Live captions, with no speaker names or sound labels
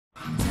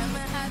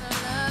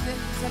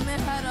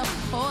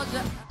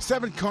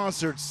7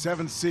 concerts,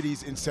 7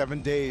 cities in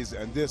 7 days,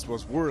 and this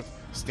was worth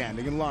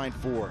standing in line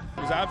for.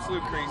 It was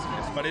absolute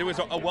craziness, but it was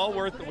well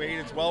worth the wait.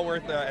 It's well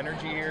worth the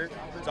energy here.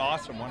 It's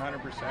awesome,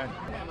 100%.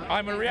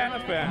 I'm a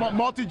Rihanna fan.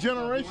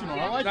 Multi-generational,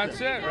 I like That's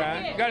it,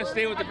 right? You gotta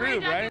stay with the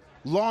groove, right?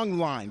 Long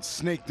lines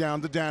snaked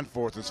down the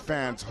Danforth as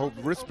fans hoped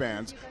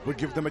wristbands would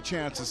give them a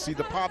chance to see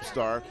the pop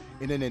star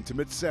in an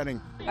intimate setting.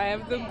 I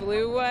have the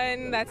blue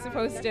one. That's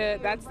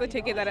the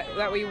ticket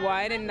that we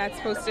won, and that's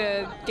supposed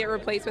to get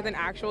replaced with an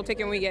actual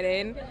ticket when we get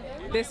in.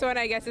 This one,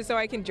 I guess, is so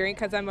I can drink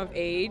because I'm of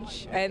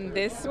age. And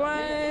this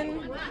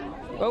one,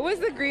 what was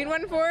the green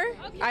one for?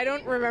 I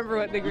don't remember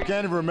what the green. You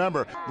can't even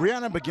remember.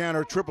 Rihanna began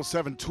her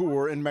 777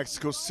 tour in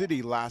Mexico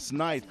City last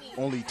night,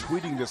 only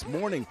tweeting this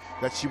morning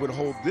that she would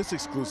hold this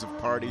exclusive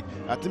party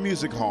at the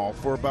music hall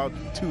for about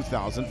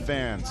 2,000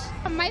 fans.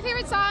 My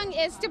favorite song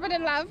is Stupid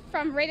in Love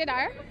from Rated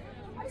R.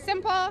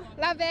 Simple,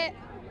 love it.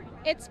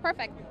 It's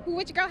perfect.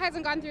 Which girl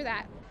hasn't gone through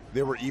that?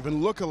 There were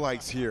even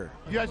lookalikes here.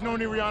 You guys know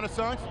any Rihanna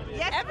songs?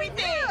 Yes,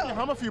 everything.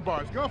 Hum a few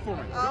bars. Go for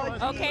me.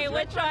 Oh, Okay,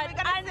 which one?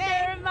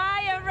 Under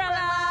my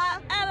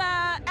umbrella,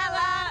 Ella,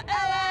 Ella,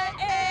 Ella,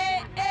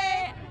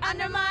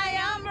 under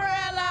my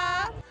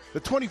umbrella.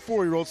 The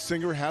 24-year-old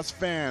singer has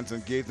fans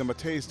and gave them a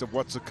taste of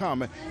what's to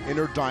come in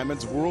her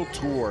Diamonds World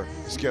Tour,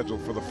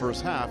 scheduled for the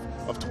first half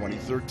of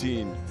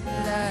 2013.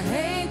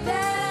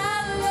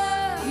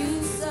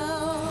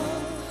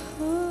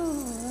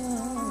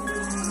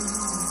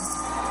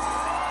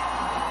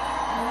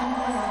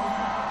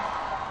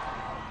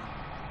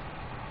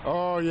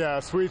 Oh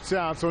yeah, sweet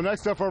sound. So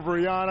next up for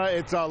Rihanna,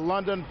 it's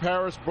London,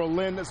 Paris,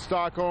 Berlin,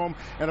 Stockholm,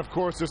 and of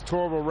course this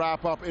tour will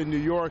wrap up in New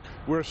York,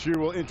 where she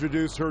will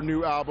introduce her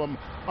new album,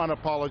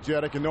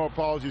 Unapologetic. And no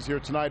apologies here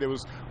tonight. It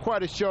was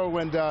quite a show,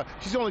 and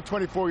she's only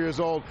 24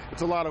 years old.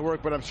 It's a lot of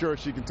work, but I'm sure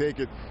she can take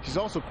it. She's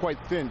also quite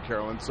thin,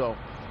 Carolyn, so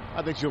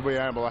I think she'll be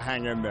able to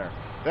hang in there.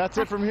 That's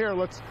it from here.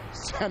 Let's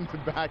send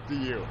it back to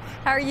you.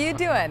 How are you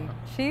doing?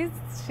 She's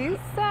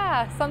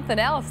something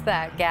else,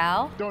 that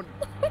gal.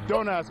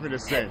 Don't ask me to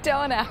sing.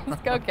 Don't ask.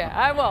 Okay,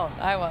 I won't.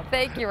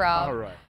 Thank you, Rob. All right.